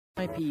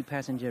VIP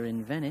passenger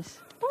in Venice.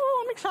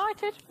 Oh, I'm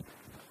excited.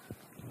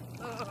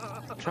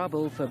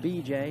 Trouble for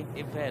BJ.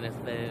 In fairness,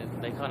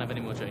 they can't have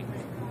any more drinks.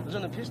 I was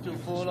on a pistol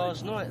for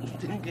last night and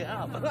didn't get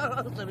up,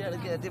 so we had to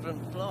get a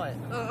different flight.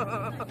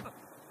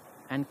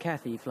 And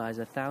Kathy flies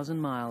 1,000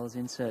 miles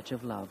in search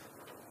of love.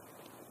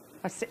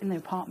 I sit in the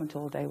apartment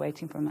all day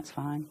waiting for him, that's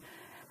fine.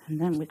 And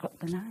then we got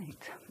the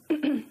night,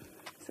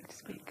 so to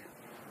speak.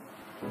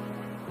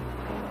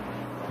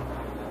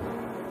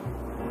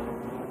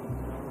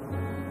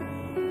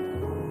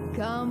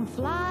 Come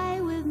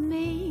fly with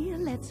me,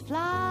 let's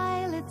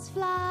fly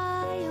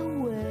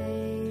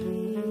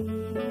away.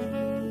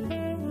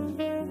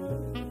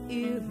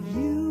 If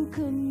you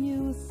can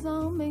use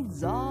some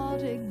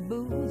exotic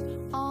booze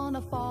on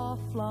a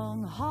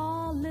far-flung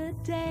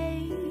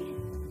holiday,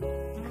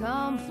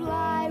 come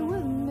fly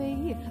with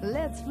me,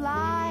 let's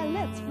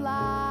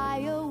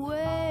fly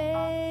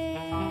away.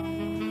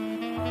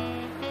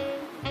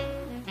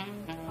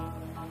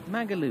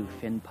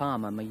 Magaluf in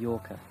Palma,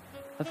 Mallorca,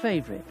 a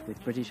favourite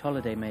with British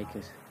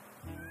holidaymakers.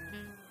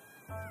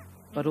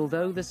 But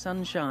although the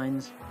sun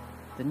shines,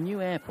 the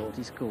new airport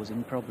is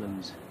causing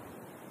problems.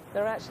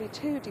 There are actually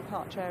two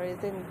departure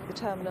areas in the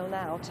terminal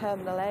now,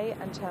 Terminal A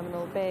and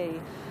Terminal B.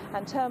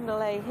 And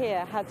Terminal A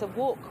here has a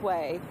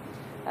walkway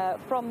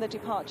from the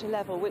departure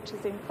level, which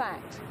is in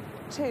fact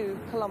 2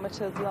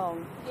 kilometres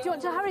long. Do you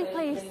want to hurry,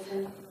 please?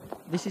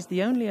 This is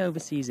the only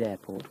overseas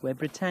airport where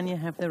Britannia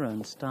have their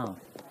own staff.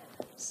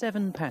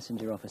 7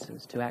 passenger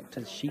officers to act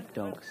as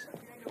sheepdogs.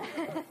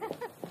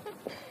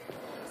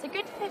 It's a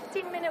good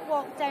 15-minute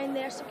walk down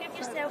there, so give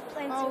yourself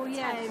plenty of time. Oh,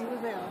 yes, we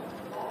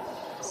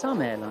will.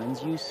 Some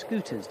airlines use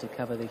scooters to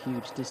cover the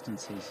huge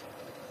distances.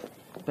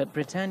 But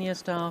Britannia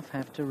staff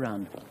have to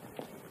run.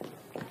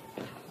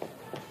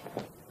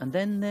 And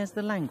then there's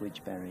the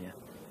language barrier.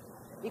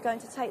 You're going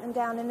to take them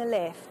down in the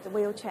lift, the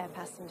wheelchair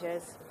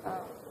passengers.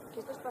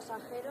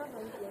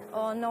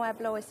 Oh, no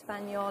hablo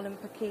español un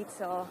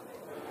poquito.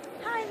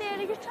 Hi there,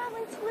 are you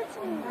travelling to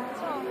Lisbon at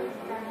all?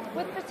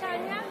 With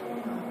Britannia?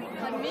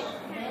 Like me?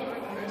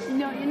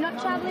 No, you're not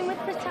travelling with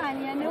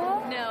Britannia,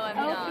 no? No, I'm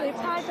not. Okay,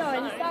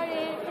 pardon,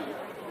 sorry.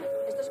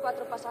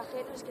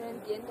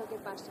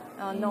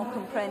 Oh, no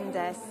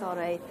comprende,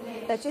 sorry.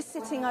 They're just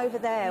sitting over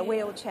there,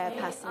 wheelchair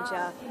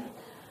passenger.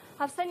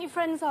 I've sent your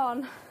friends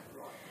on,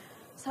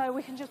 so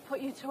we can just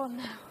put you two on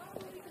now.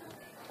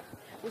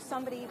 Will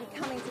somebody be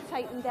coming to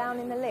take them down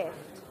in the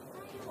lift?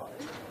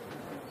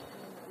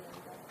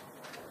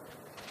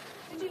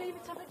 Did you leave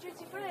it up at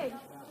duty free?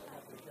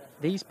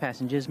 These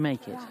passengers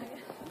make it. Right.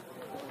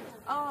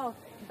 Oh,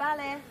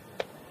 vale.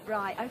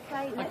 Right,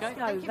 okay, let's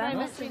go. Thank you very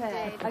much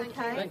there. indeed.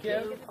 Okay. Thank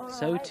you. All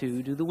So right.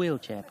 too do the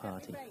wheelchair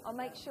party. I'll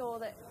make sure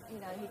that, you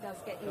know, he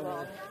does get you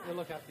on. We'll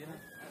look after you now.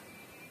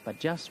 But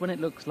just when it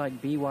looks like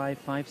BY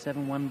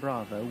 571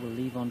 Bravo will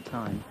leave on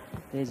time,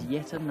 there's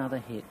yet another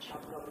hitch.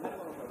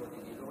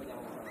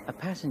 A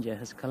passenger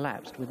has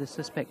collapsed with a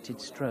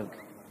suspected stroke,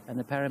 and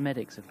the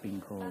paramedics have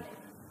been called.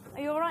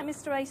 Are you all right,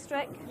 Mr.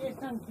 Astrick? Yes,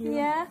 thank you.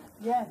 Yeah?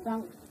 Yeah,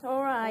 thanks.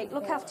 All right,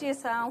 look after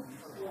yourself.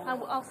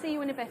 I'll see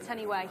you in a bit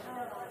anyway.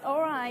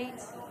 All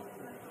right.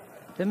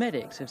 The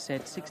medics have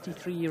said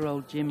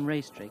 63-year-old Jim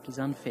Raystrick is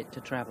unfit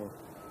to travel.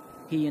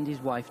 He and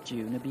his wife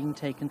June are being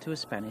taken to a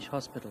Spanish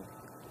hospital.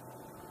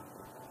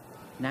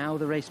 Now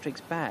the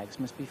Raystrick's bags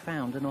must be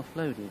found and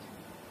offloaded.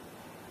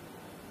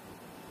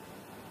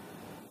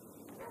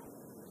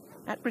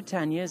 At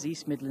Britannia's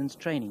East Midlands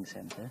Training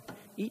Centre,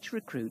 each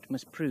recruit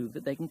must prove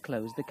that they can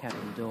close the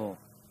cabin door.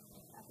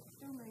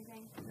 Still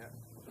moving. Yeah.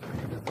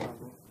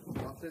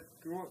 That's it.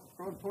 Go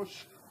on,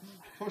 push.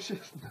 Push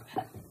it.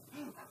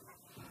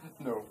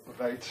 No,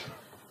 wait.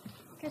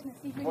 Goodness,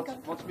 you've really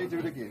got... What's me do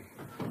it again?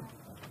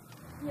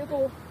 You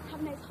go, have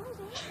a nice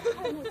holiday,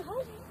 have a nice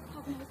holiday,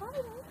 have a nice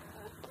holiday.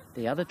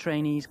 The other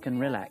trainees can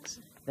relax.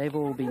 They've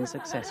all been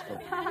successful.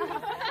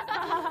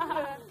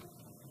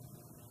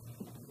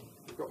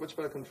 You've got much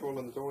better control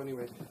on the door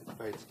anyway.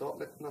 Right, start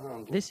lifting the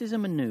handle. This is a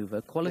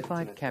manoeuvre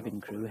qualified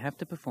cabin crew have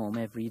to perform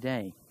every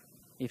day.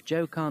 If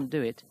Jo can't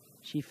do it,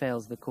 she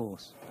fails the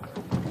course.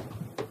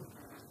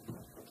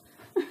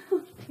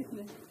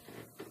 Goodness.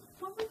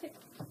 What was it?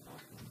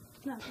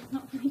 No, it's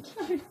not very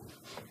close.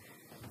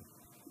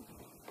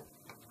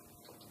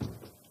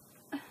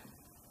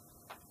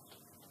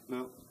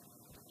 No.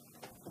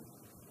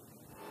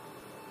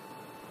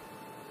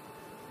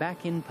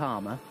 Back in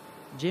Palma,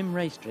 Jim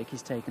Raystrick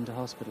is taken to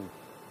hospital.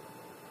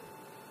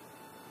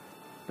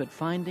 But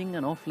finding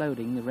and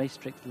offloading the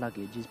Raystrick's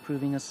luggage is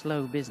proving a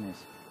slow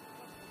business.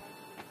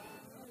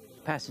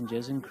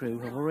 Passengers and crew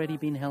have already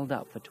been held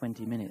up for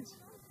 20 minutes.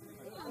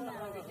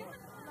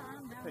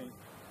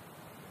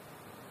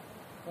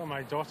 Well,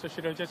 my daughter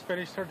should have just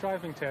finished her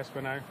driving test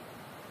by now. I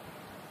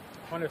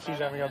wonder if she's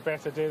having a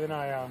better day than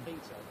I am.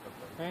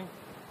 Eh?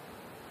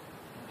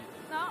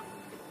 No.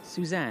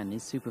 Suzanne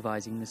is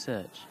supervising the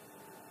search.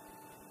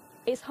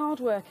 It's hard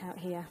work out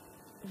here.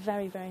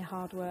 Very, very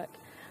hard work.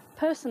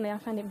 Personally, I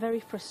find it very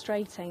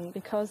frustrating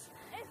because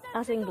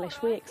as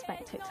English, we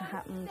expect it to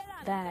happen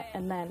there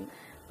and then.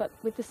 But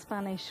with the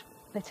Spanish,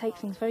 they take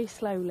things very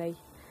slowly.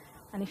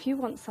 And if you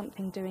want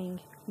something doing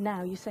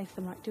now, you say to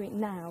them, right, do it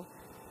now.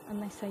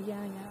 And they say,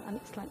 yeah, yeah, and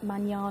it's like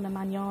mañana,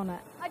 mañana.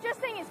 I just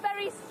think it's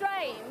very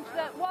strange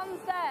that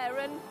one's there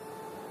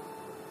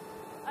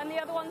and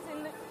the other one's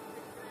in the...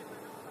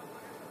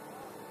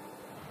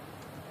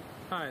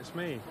 Hi, it's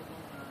me.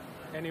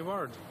 Any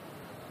word?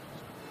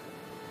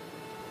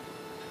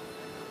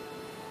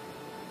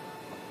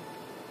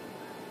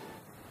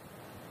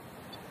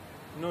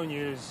 No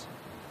news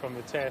from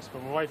the test,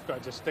 but my wife got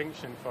a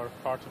distinction for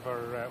part of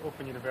her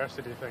Open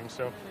University thing,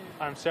 so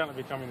I'm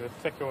certainly becoming the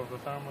thicko of the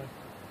family.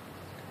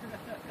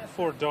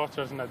 4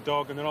 daughters and a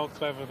dog, and they're all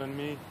cleverer than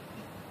me.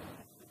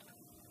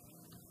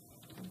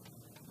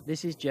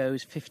 This is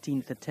Jo's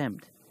 15th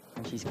attempt,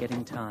 and she's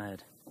getting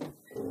tired.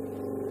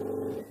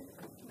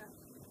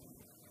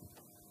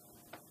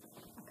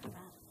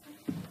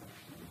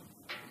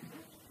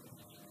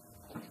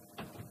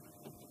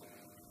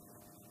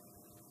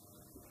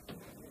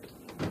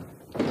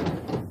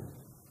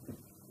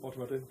 What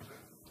do I do?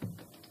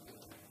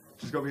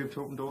 She's got to be able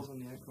to open doors on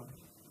the aircraft.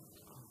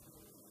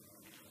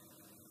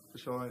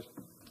 It's all right.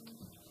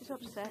 She's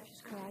upset,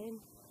 she's crying.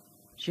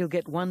 She'll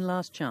get one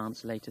last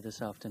chance later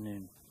this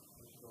afternoon.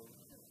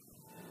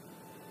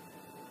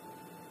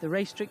 The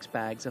Racetrix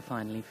bags are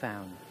finally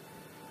found,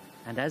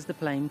 and as the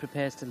plane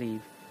prepares to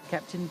leave,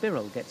 Captain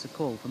Birrell gets a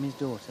call from his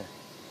daughter.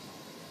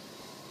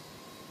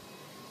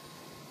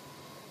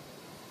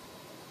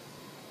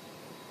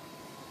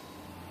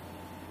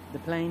 The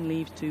plane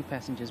leaves 2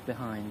 passengers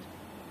behind.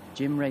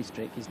 Jim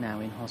Racetrick is now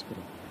in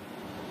hospital.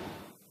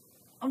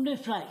 On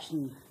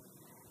reflection,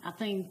 I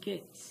think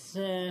it's...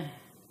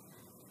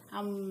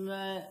 I'm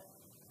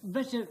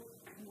better,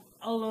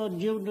 although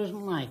June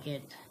doesn't like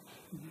it,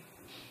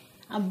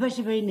 I'm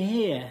better being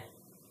here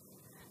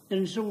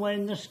than somewhere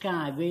in the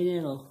sky being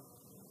ill.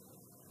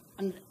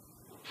 And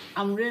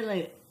I'm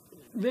really,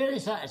 really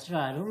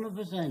satisfied,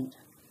 100%.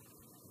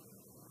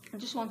 I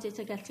just wanted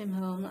to get him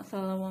home, that's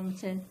all I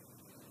wanted.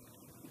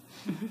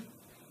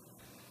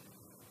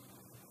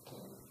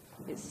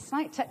 It's a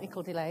slight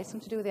technical delay,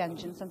 something to do with the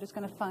engine, so I'm just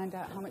going to find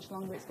out how much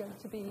longer it's going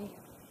to be.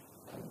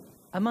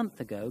 A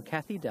month ago,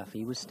 Kathy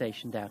Duffy was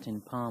stationed out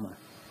in Palma.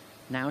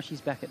 Now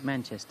she's back at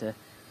Manchester,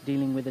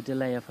 dealing with a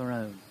delay of her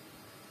own.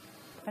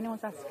 If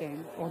anyone's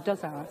asking, or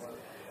does ask,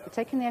 we're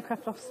taking the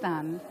aircraft off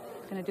stand,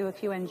 going to do a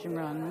few engine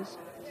runs.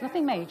 It's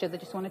nothing major, they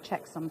just want to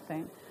check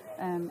something.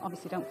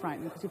 Obviously don't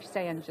frighten them, because if you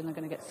say engine, they're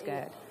going to get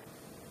scared.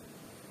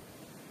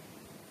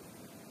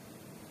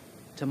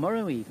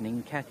 Tomorrow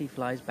evening, Kathy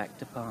flies back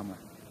to Palma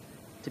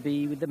to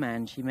be with the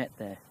man she met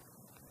there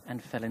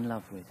and fell in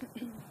love with.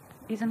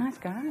 He's a nice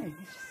guy.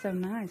 He's just so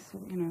nice.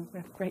 You know, we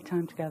have a great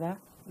time together.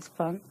 It's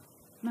fun.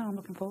 No, I'm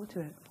looking forward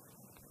to it.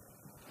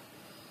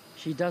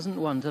 She doesn't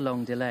want a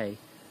long delay,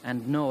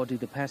 and nor do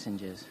the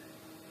passengers.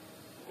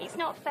 It's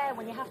not fair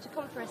when you have to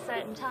come for a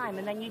certain time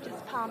and then you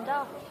just palmed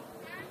off.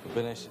 We've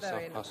been here since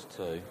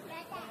 2:30.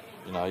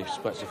 You know, you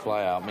expect to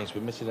fly out. It means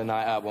we're missing the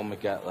night out when we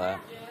get there.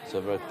 So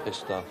we're very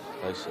pissed off,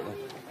 basically.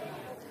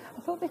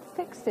 I thought they'd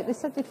fixed it. They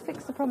said they'd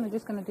fix the problem. They're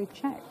just going to do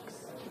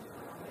checks.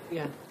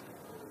 Yeah.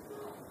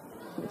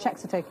 The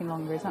checks are taking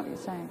longer, is that what you're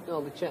saying?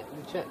 No, the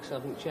checks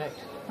haven't checked.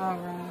 Oh,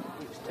 right.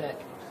 It's tech.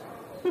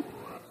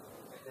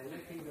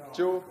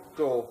 Joe,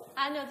 door.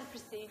 I know the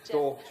procedure.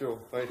 Door, Joe,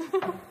 right.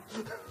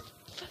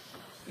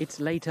 It's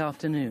late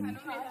afternoon,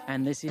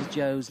 and this is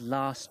Joe's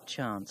last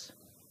chance.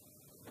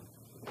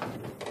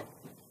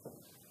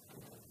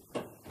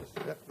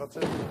 Yeah, that's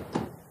it.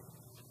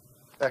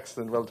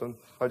 Excellent, well done.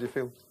 How do you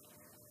feel?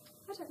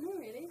 I don't know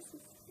really, it's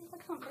just, I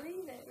can't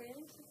believe it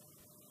really. It's just...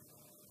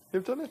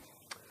 You've done it.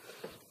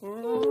 How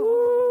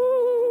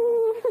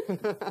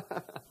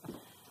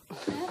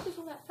does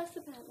all that fuss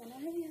about then,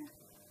 have you?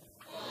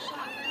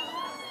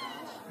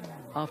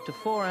 After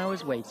 4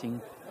 hours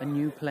waiting, a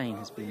new plane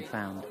has been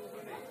found.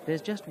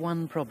 There's just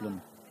one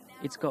problem.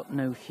 It's got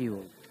no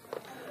fuel.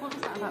 What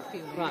was that about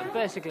fuel? Right,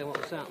 basically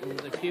what's happened,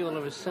 the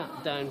fueler has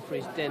sat down for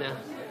his dinner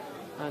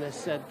and has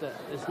said that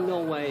there's no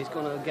way he's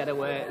going to get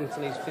away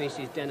until he's finished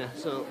his dinner.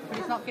 So But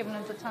he's not given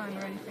us a time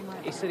or anything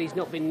like that? he said he's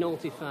not been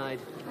notified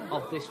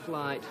of this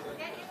flight.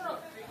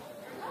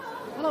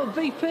 Hello,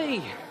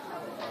 BP.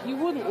 You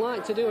wouldn't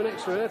like to do an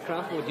extra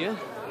aircraft, would you?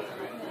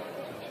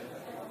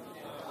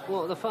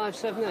 What, the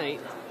 578?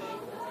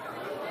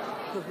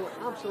 Because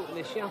we're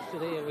absolutely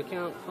shafted here. We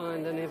can't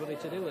find anybody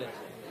to do it.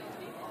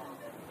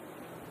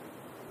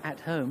 At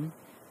home,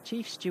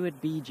 Chief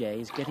Steward BJ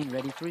is getting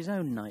ready for his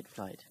own night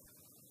flight.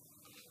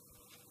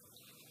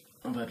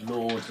 I've had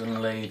lords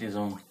and ladies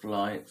on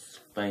flights,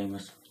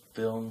 famous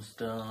film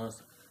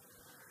stars,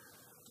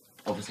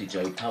 obviously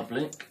Joe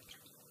Public,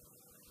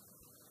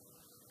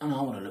 and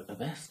I want to look the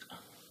best.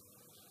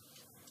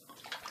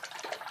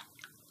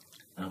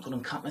 And I've gone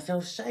and cut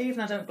myself shaved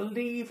and I don't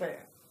believe it.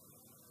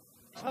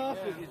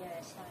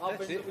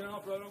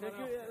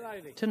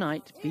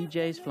 Tonight,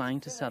 BJ's flying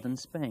to southern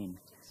Spain.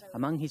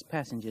 Among his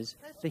passengers,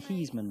 the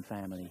Heisman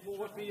family.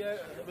 What's the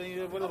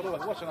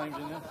names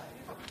in there?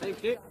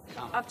 Thank you.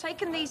 I've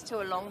taken these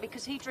two along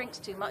because he drinks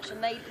too much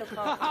and they look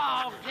after him.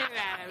 Oh, dear.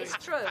 It's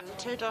true.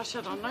 Ted, I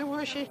said, I know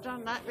why she's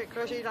done that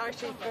because he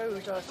likes his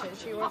booze. I said,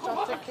 she wants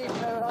us to keep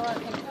her eye.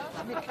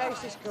 My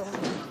case is gone.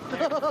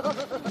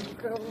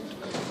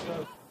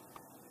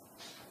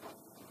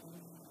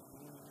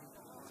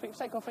 Sweet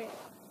take off it.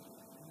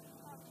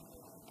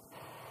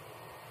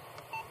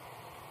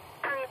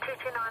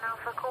 229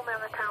 Alpha, call me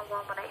on the town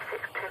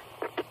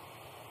 11862.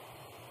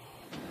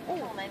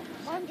 Oh,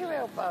 mind your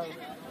elbow.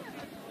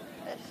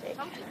 That's it.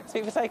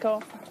 Sweet for take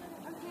off.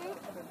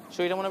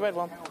 Sure you don't want a red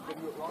one?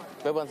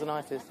 Red one's the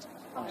nicest.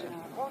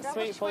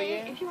 Sweet for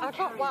you. I've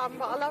got one,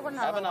 but I'll have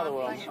another. Have another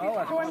one. Do you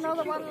want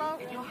another one,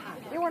 love?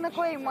 You want a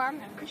green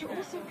one? Could you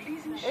also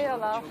please ensure here,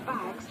 love.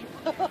 Bags?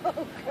 Oh,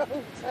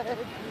 God, Ted.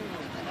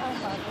 Oh,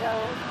 my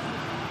God.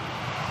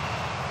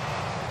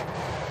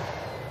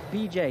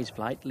 BJ's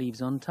flight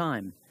leaves on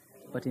time,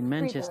 but in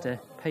Manchester,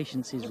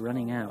 patience is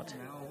running out.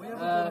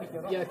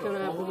 Yeah, can I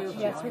have the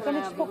wheelchair? Yes, we're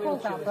going to put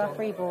calls out for our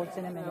free boards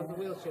in a minute.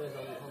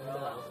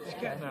 It's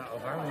getting out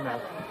of hand now.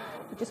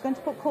 We're just going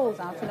to put calls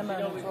out in a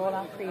moment for all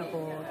our free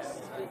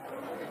boards.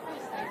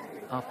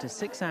 After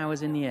 6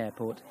 hours in the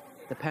airport,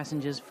 the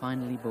passengers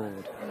finally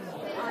board.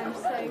 I'm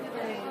so pleased.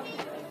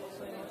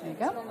 There you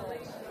go.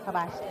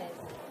 Bye-bye.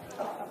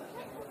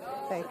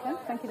 Taken.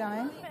 Thank you,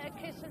 darling.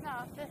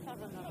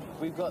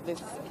 We've got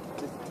this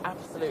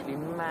absolutely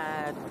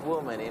mad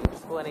woman in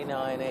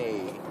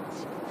 29E.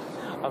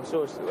 I'm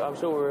sure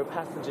we're a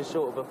passenger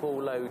short of a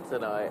full load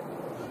tonight.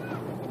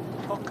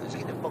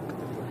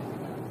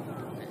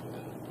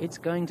 It's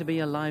going to be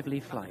a lively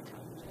flight.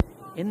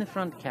 In the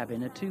front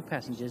cabin are two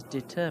passengers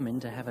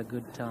determined to have a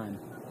good time.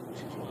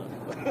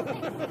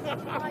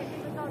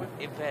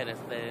 In fairness,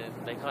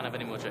 they can't have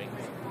any more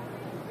drinks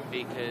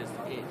because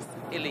it's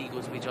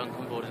illegal to be drunk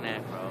on board an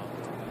aircraft,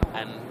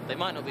 and they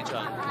might not be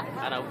drunk,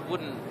 and I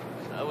wouldn't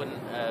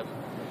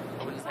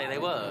say they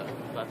were,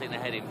 but I think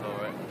they're heading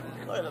for it.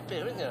 You've got to have a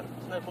beer, isn't there?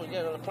 There's no point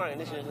going on a plane.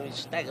 This is going to be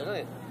staggered, isn't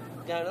it?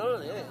 Going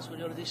early, isn't it? It's when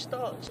the holiday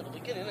starts at the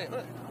beginning, isn't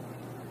it?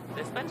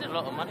 They're spending a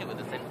lot of money with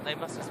this thing. They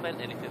must have spent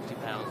nearly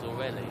 £50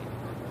 already.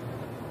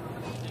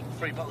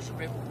 3 bottles of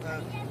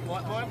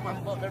white wine,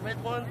 1 bottle of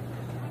red wine,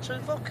 2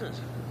 vodkas.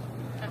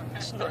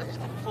 It's nice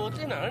before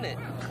dinner, isn't it?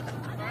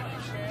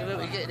 And when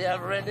we get to the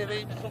other end, they'll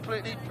be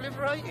completely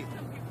proliferated.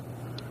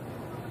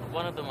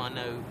 One of them I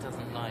know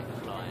doesn't like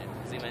flying,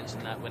 because he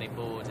mentioned that when he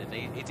boarded.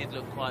 He did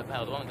look quite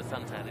pale. The one with the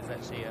suntan is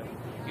actually,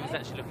 he was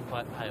actually looking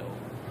quite pale.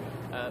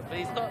 But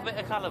he's got a bit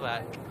of colour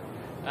back,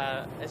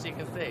 as you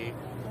can see.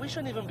 We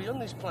shouldn't even be on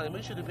this plane.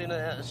 We should have been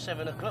out at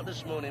 7 o'clock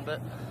this morning,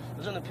 but I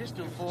was on a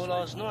pistol 4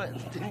 last night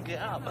and didn't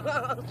get up.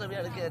 So we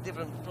had to get a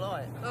different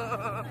flight.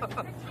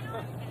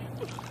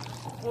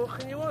 What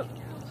can you want?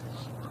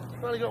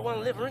 You've only got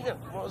 1 liver, ain't you?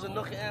 Might as well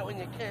knock it out when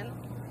you can.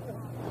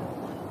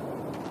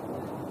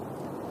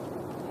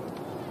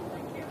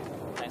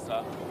 Thanks,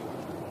 sir.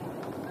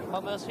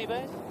 What else for you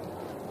both?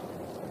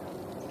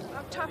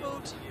 I've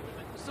travelled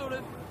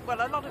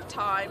a lot of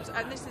times,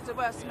 and this is the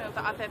worst meal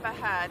that I've ever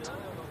had.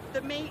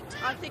 The meat,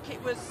 I think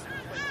it was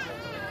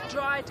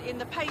dried in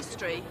the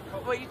pastry,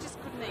 well, you just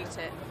couldn't eat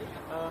it.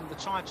 The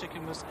Thai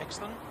chicken was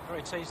excellent,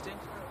 very tasty.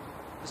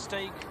 The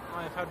steak,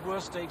 I have had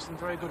worse steaks in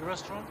very good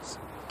restaurants.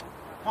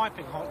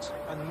 Piping hot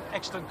and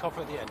excellent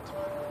coffee at the end.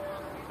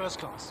 First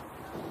class.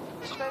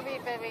 It's very,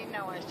 very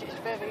nice. It's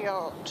very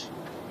hot.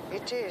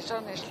 It is,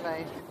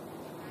 honestly.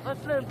 I've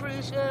flown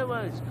British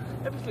Airways.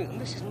 Everything. And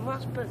this is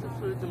much better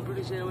food than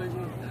British Airways.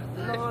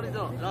 No, it's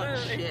not. Like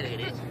shit, it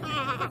is.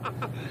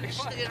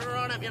 Stick it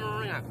right up your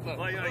ringer.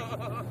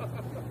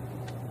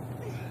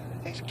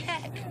 It's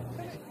cack.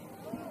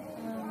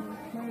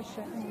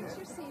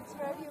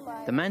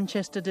 The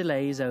Manchester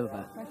delay is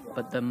over,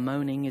 but the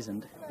moaning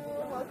isn't.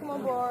 Welcome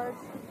on board.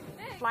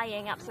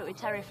 Flying absolutely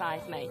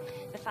terrifies me.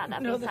 The fact that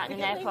I've been sat in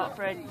an airport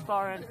for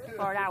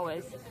 4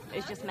 hours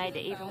has just made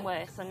it even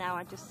worse, so now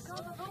I just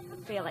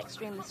feel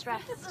extremely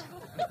stressed.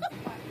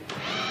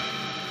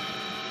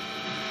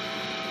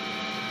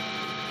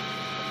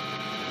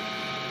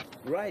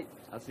 Right,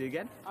 I'll see you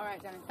again. All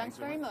right, darling. Thanks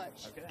very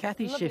much. Okay.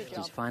 Kathy's Lovely shift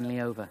job. is finally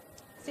over.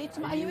 See you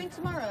tomorrow. Are you in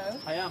tomorrow?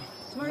 I am.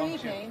 Tomorrow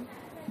evening?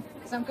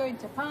 Because I'm going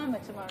to Palma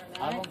tomorrow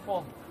night. I'm on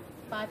form.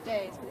 5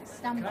 days, but it's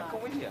standby. Can I go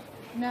with you?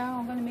 No,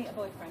 I'm going to meet a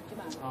boyfriend. Do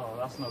you mind? Oh,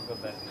 that's not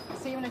good then. I'll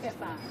see you when I get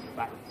back.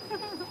 Back.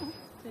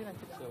 See you later.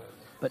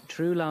 But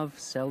true love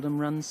seldom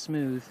runs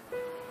smooth.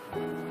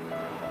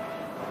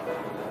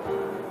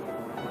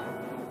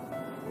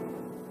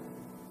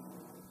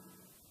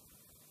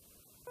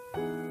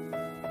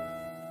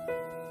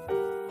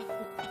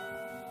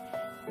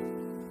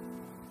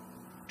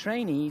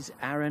 Trainees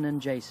Aaron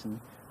and Jason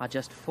are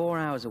just 4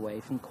 hours away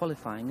from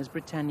qualifying as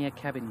Britannia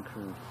cabin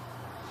crew.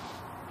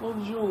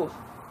 Bonjour.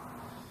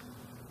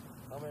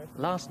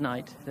 Last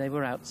night, they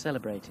were out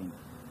celebrating.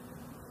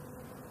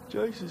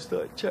 Jason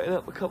started chatting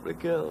up a couple of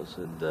girls,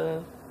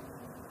 and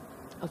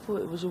I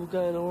thought it was all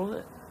going all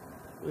right.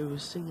 We were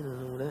singing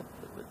and all that,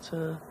 but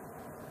I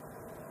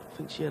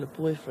think she had a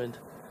boyfriend.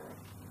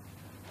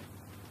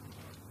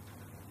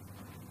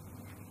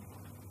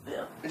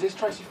 Is this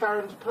Tracy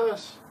Farron's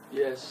purse?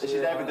 Yes. This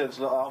is evidence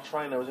that our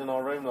trainer was in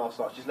our room last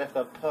night. She's left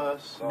her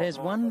purse. There's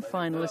one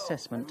final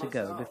assessment to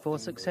go before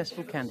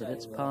successful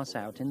candidates pass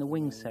out in the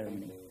wings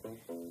ceremony.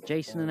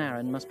 Jason and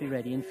Aaron must be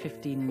ready in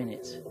 15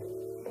 minutes.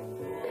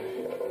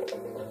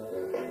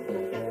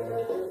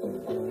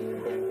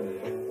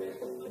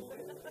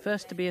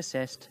 First to be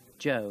assessed,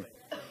 Jo,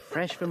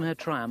 fresh from her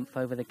triumph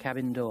over the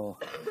cabin door.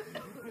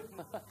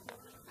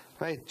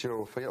 Hey,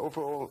 Jo, for your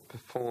overall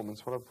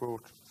performance, what I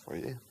brought for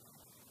you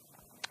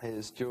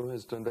is Jo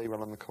has done very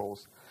well on the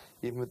course,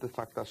 even with the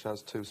fact that she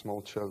has 2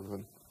 small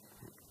children.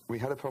 We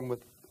had a problem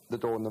with the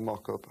door in the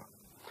mock-up,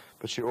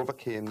 but she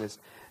overcame this.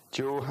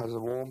 Jo has a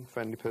warm,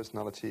 friendly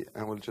personality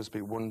and will just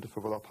be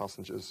wonderful with our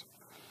passengers.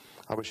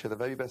 I wish her the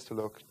very best of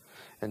luck,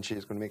 and she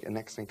is going to make an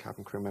excellent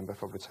cabin crew member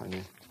for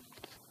Britannia.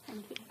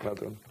 Thank you. Well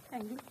done.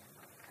 Thank you.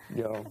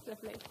 Yeah. That's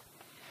lovely.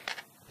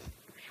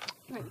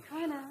 Right,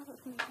 cry now.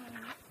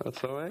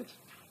 That's all right.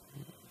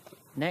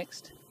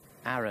 Next,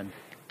 Aaron.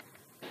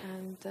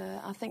 And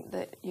I think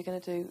that you're going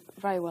to do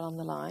very well on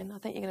the line. I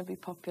think you're going to be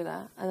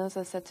popular. And as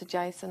I said to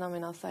Jason, I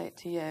mean, I'll say it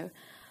to you,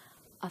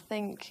 I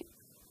think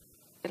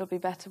it'll be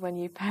better when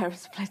you pair are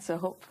split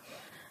up.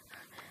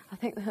 I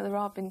think that there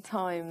have been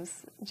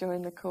times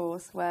during the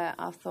course where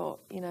I thought,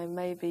 you know,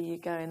 maybe you're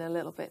going a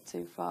little bit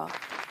too far.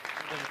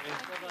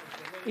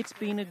 It's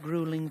been a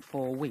gruelling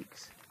 4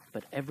 weeks,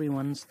 but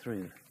everyone's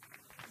through.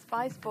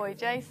 Spice Boy,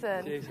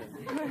 Jason. Jason,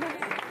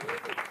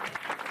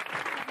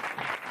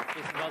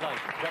 well done.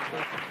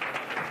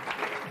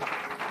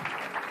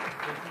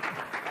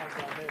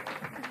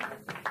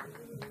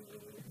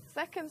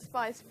 Second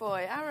Spice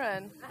Boy,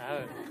 Aaron.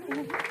 Aaron.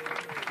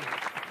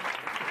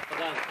 Well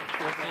done.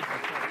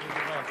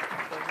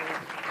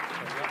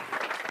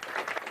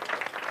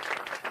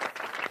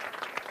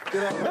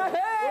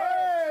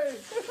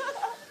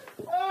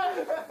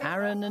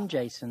 Aaron and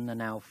Jason are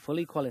now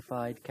fully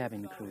qualified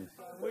cabin crew.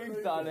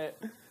 We've done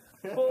it.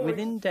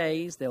 Within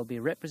days, they'll be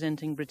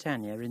representing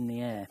Britannia in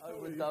the air.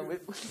 We're done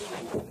with.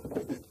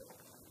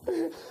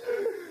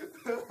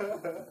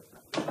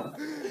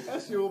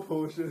 That's your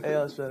portion.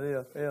 Yeah,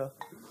 son, yeah.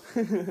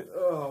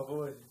 Oh,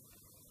 boy.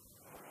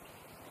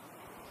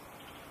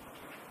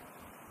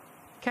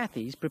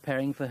 Kathy's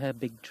preparing for her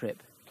big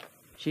trip.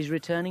 She's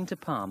returning to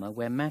Palma,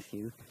 where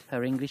Matthew,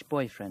 her English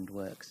boyfriend,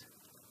 works.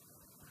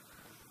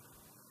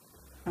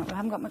 Right, we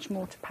haven't got much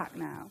more to pack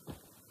now.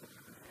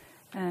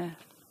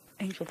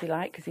 Angel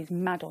Delight, because he's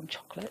mad on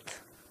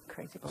chocolate.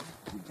 Crazy boy.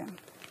 There you go.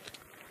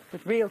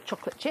 With real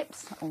chocolate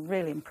chips, that will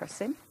really impress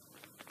him.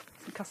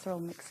 Some casserole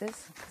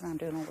mixes, because I'm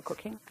doing all the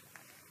cooking.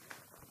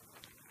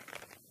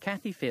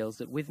 Kathy feels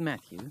that with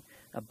Matthew,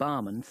 a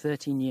barman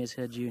 13 years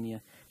her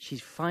junior,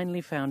 she's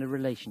finally found a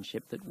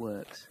relationship that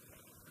works.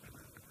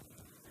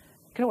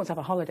 You can always have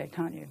a holiday,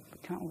 can't you? You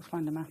can't always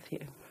find a Matthew.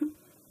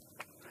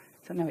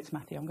 So no, it's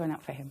Matthew. I'm going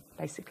out for him,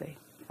 basically.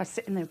 If I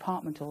sit in the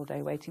apartment all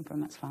day waiting for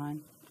him, that's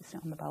fine. Just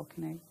sit on the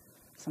balcony,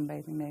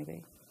 sunbathing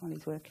maybe, while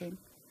he's working.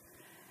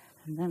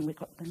 And then we've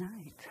got the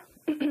night,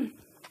 so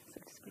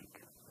to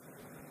speak.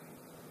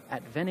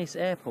 At Venice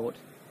Airport,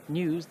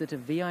 news that a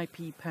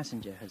VIP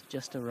passenger has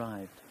just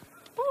arrived.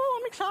 Oh,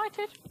 I'm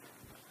excited.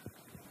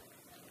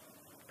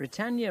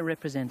 Britannia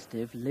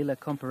representative Lilla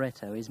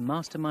Comparetto is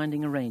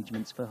masterminding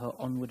arrangements for her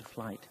onward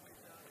flight.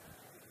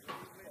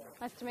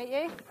 Nice to meet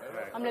you.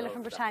 I'm Lilla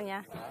from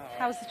Britannia.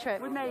 How was the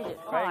trip? We made it.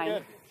 Very Fine.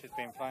 good. She's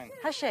been fine.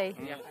 Has she?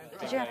 Yeah.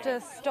 Did you have to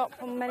stop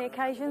on many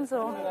occasions,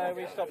 or? No,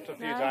 we stopped a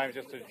few times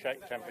just to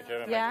check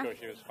temperature and Yeah. make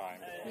sure she was fine.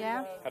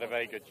 Yeah. Had a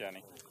very good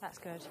journey. That's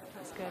good.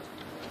 That's good.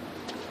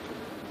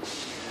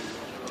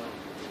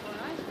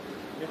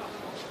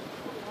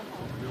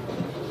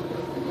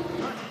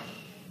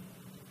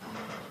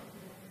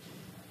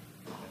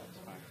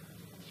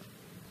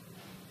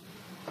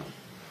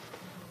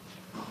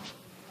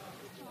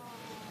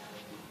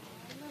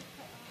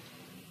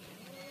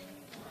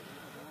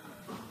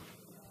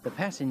 The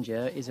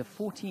passenger is a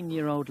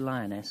 14-year-old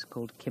lioness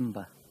called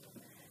Kimber.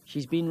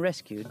 She's been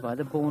rescued by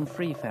the Born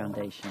Free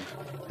Foundation,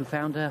 who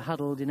found her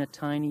huddled in a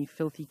tiny,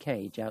 filthy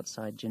cage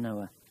outside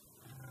Genoa.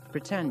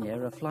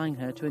 Britannia are flying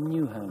her to a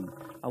new home,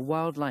 a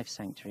wildlife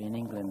sanctuary in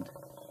England.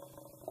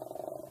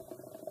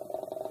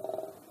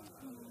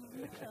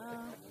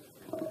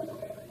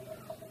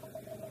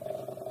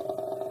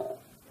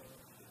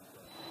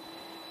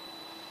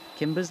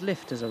 Kimber's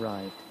lift has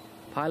arrived,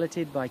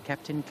 piloted by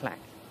Captain Clack.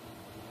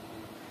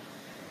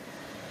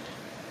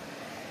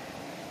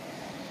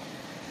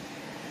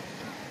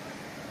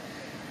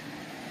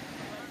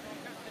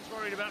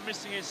 Worried about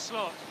missing his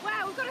slot.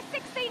 Wow, we've got a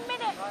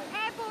 16-minute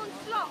airborne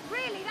slot.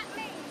 Really, that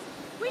means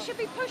we should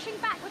be pushing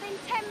back within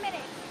 10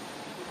 minutes.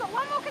 We've got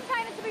one more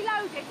container to be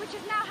loaded, which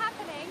is now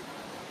happening.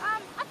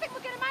 I think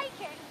we're going to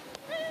make it.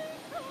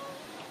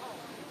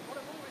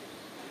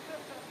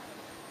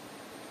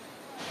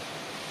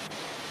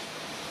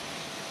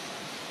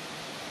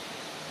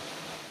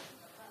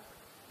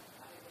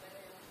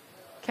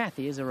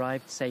 Kathy has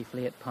arrived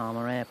safely at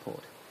Palmer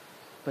Airport,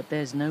 but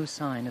there's no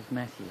sign of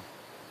Matthew.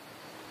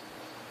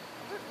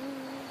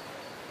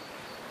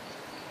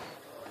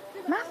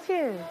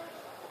 Matthew,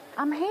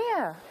 I'm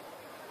here.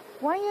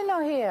 Why are you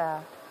not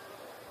here?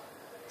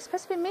 You're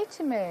supposed to be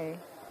meeting me.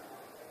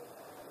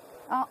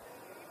 Oh.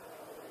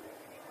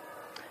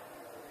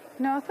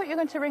 No, I thought you were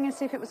going to ring and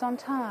see if it was on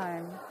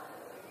time.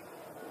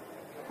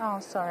 Oh,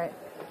 sorry.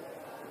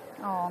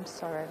 Oh, I'm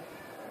sorry.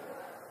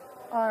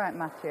 All right,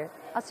 Matthew.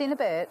 I'll see you in a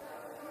bit.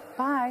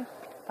 Bye.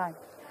 Bye.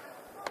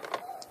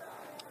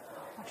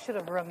 I should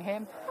have rung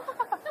him.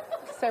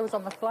 Say I was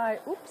on the flight.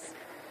 Oops.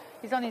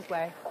 He's on his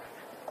way.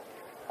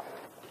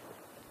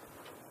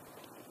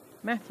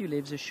 Matthew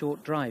lives a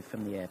short drive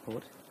from the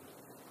airport,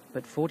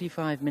 but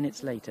 45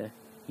 minutes later,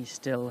 he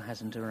still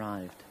hasn't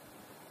arrived.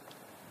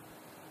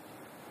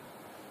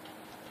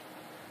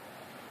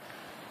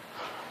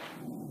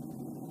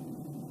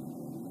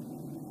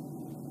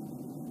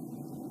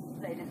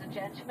 Ladies and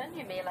gentlemen,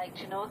 you may like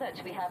to know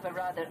that we have a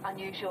rather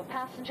unusual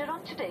passenger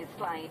on today's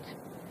flight.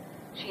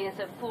 She is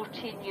a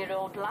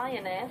 14-year-old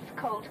lioness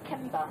called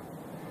Kimber.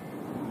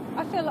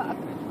 I feel like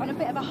I'm on a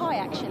bit of a high,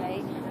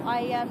 actually.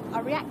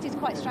 I reacted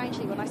quite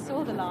strangely when I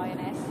saw the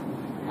lioness.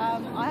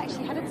 I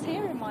actually had a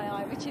tear in my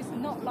eye, which is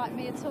not like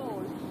me at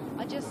all.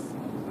 I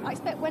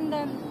expect when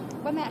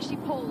they actually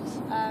pulled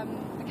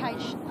the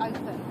cage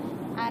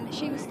open, and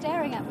she was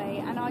staring at me,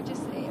 and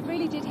it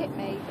really did hit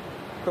me.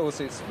 Of course,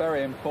 it's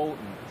very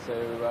important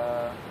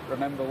to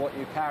remember what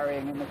you're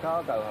carrying in the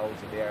cargo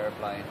holds of the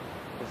aeroplane.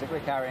 Because if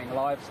we're carrying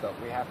livestock,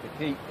 we have to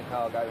keep the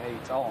cargo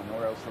heat on,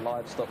 or else the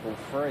livestock will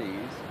freeze.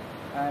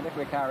 And if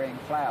we're carrying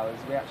flowers,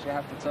 we actually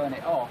have to turn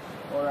it off,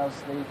 or else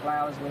the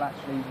flowers will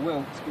actually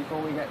wilt before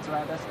we get to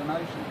our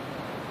destination.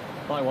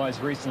 Likewise,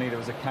 recently there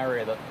was a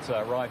carrier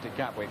that arrived at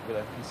Gatwick with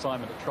a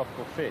consignment of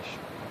tropical fish,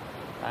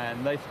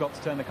 and they forgot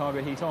to turn the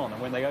cargo heat on,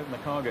 and when they opened the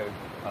cargo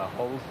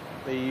hold,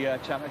 the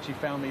chap actually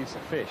found these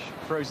fish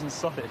frozen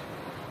solid.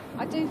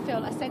 I do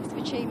feel a sense of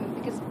achievement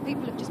because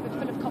people have just been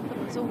full of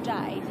compliments all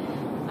day,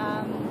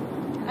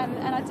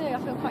 and I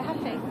feel quite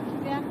happy,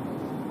 yeah.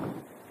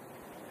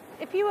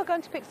 If you were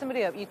going to pick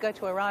somebody up, you'd go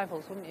to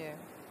arrivals, wouldn't you?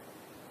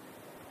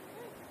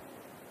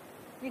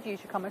 You'd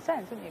use your common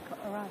sense, wouldn't you?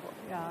 Arrivals.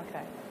 Yeah,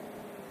 okay.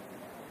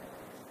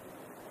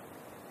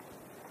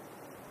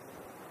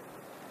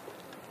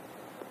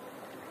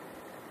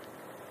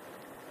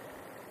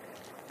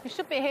 You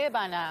should be here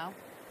by now.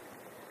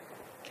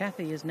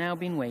 Kathy has now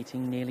been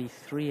waiting nearly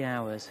 3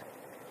 hours.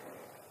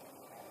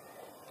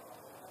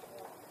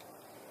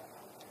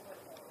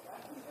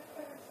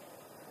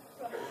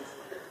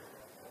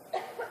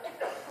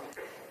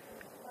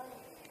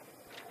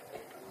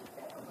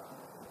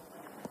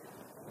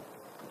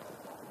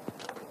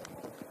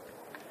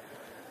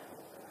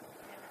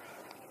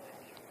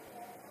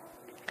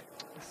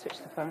 Switch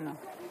the phone off.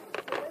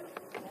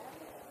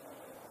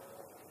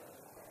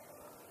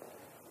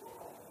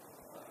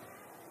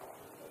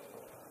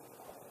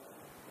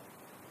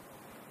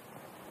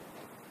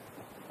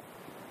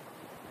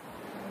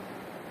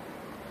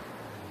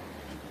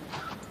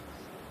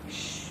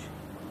 Shh.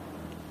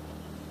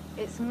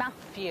 It's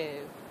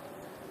Matthew.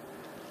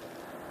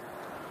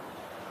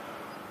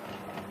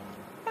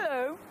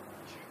 Hello.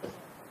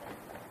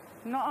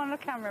 Not on the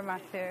camera,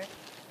 Matthew.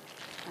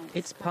 Thanks.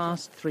 It's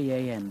past 3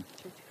 a.m.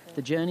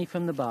 The journey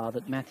from the bar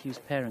that Matthew's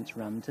parents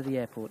run to the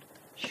airport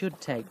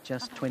should take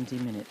just 20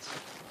 minutes.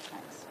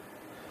 Thanks.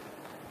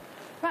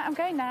 Right, I'm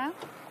going now.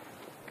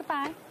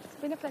 Goodbye. It's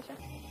been a pleasure.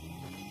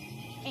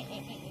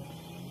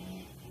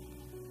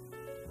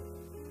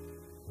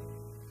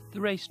 The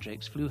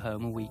Raystricks flew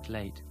home a week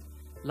late.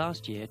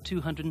 Last year,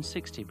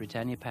 260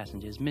 Britannia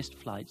passengers missed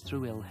flights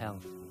through ill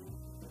health.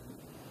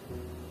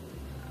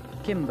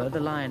 Kimber, the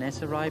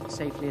lioness, arrived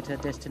safely at her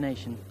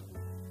destination.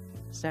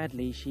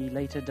 Sadly, she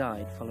later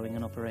died following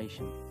an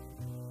operation.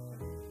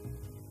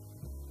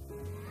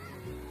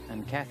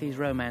 And Kathy's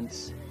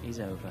romance is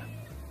over.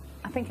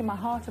 I think in my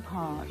heart of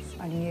hearts,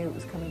 I knew it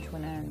was coming to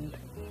an end.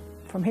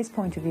 From his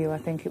point of view, I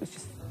think it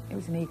was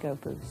an ego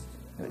boost.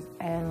 It was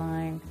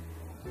airline,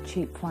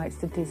 cheap flights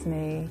to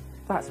Disney.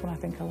 That's what I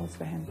think I was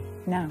for him.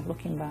 Now,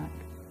 looking back.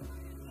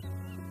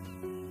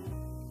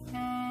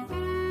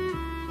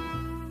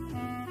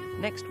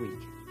 Next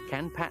week,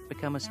 can Pat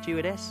become a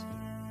stewardess?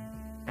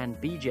 And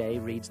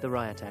BJ reads the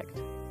Riot Act.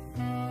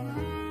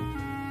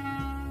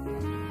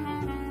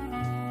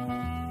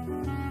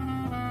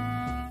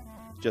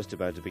 Just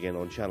about to begin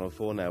on Channel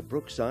 4 now.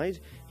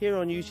 Brookside. Here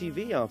on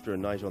UTV, after a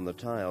night on the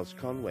tiles,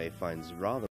 Conway finds rather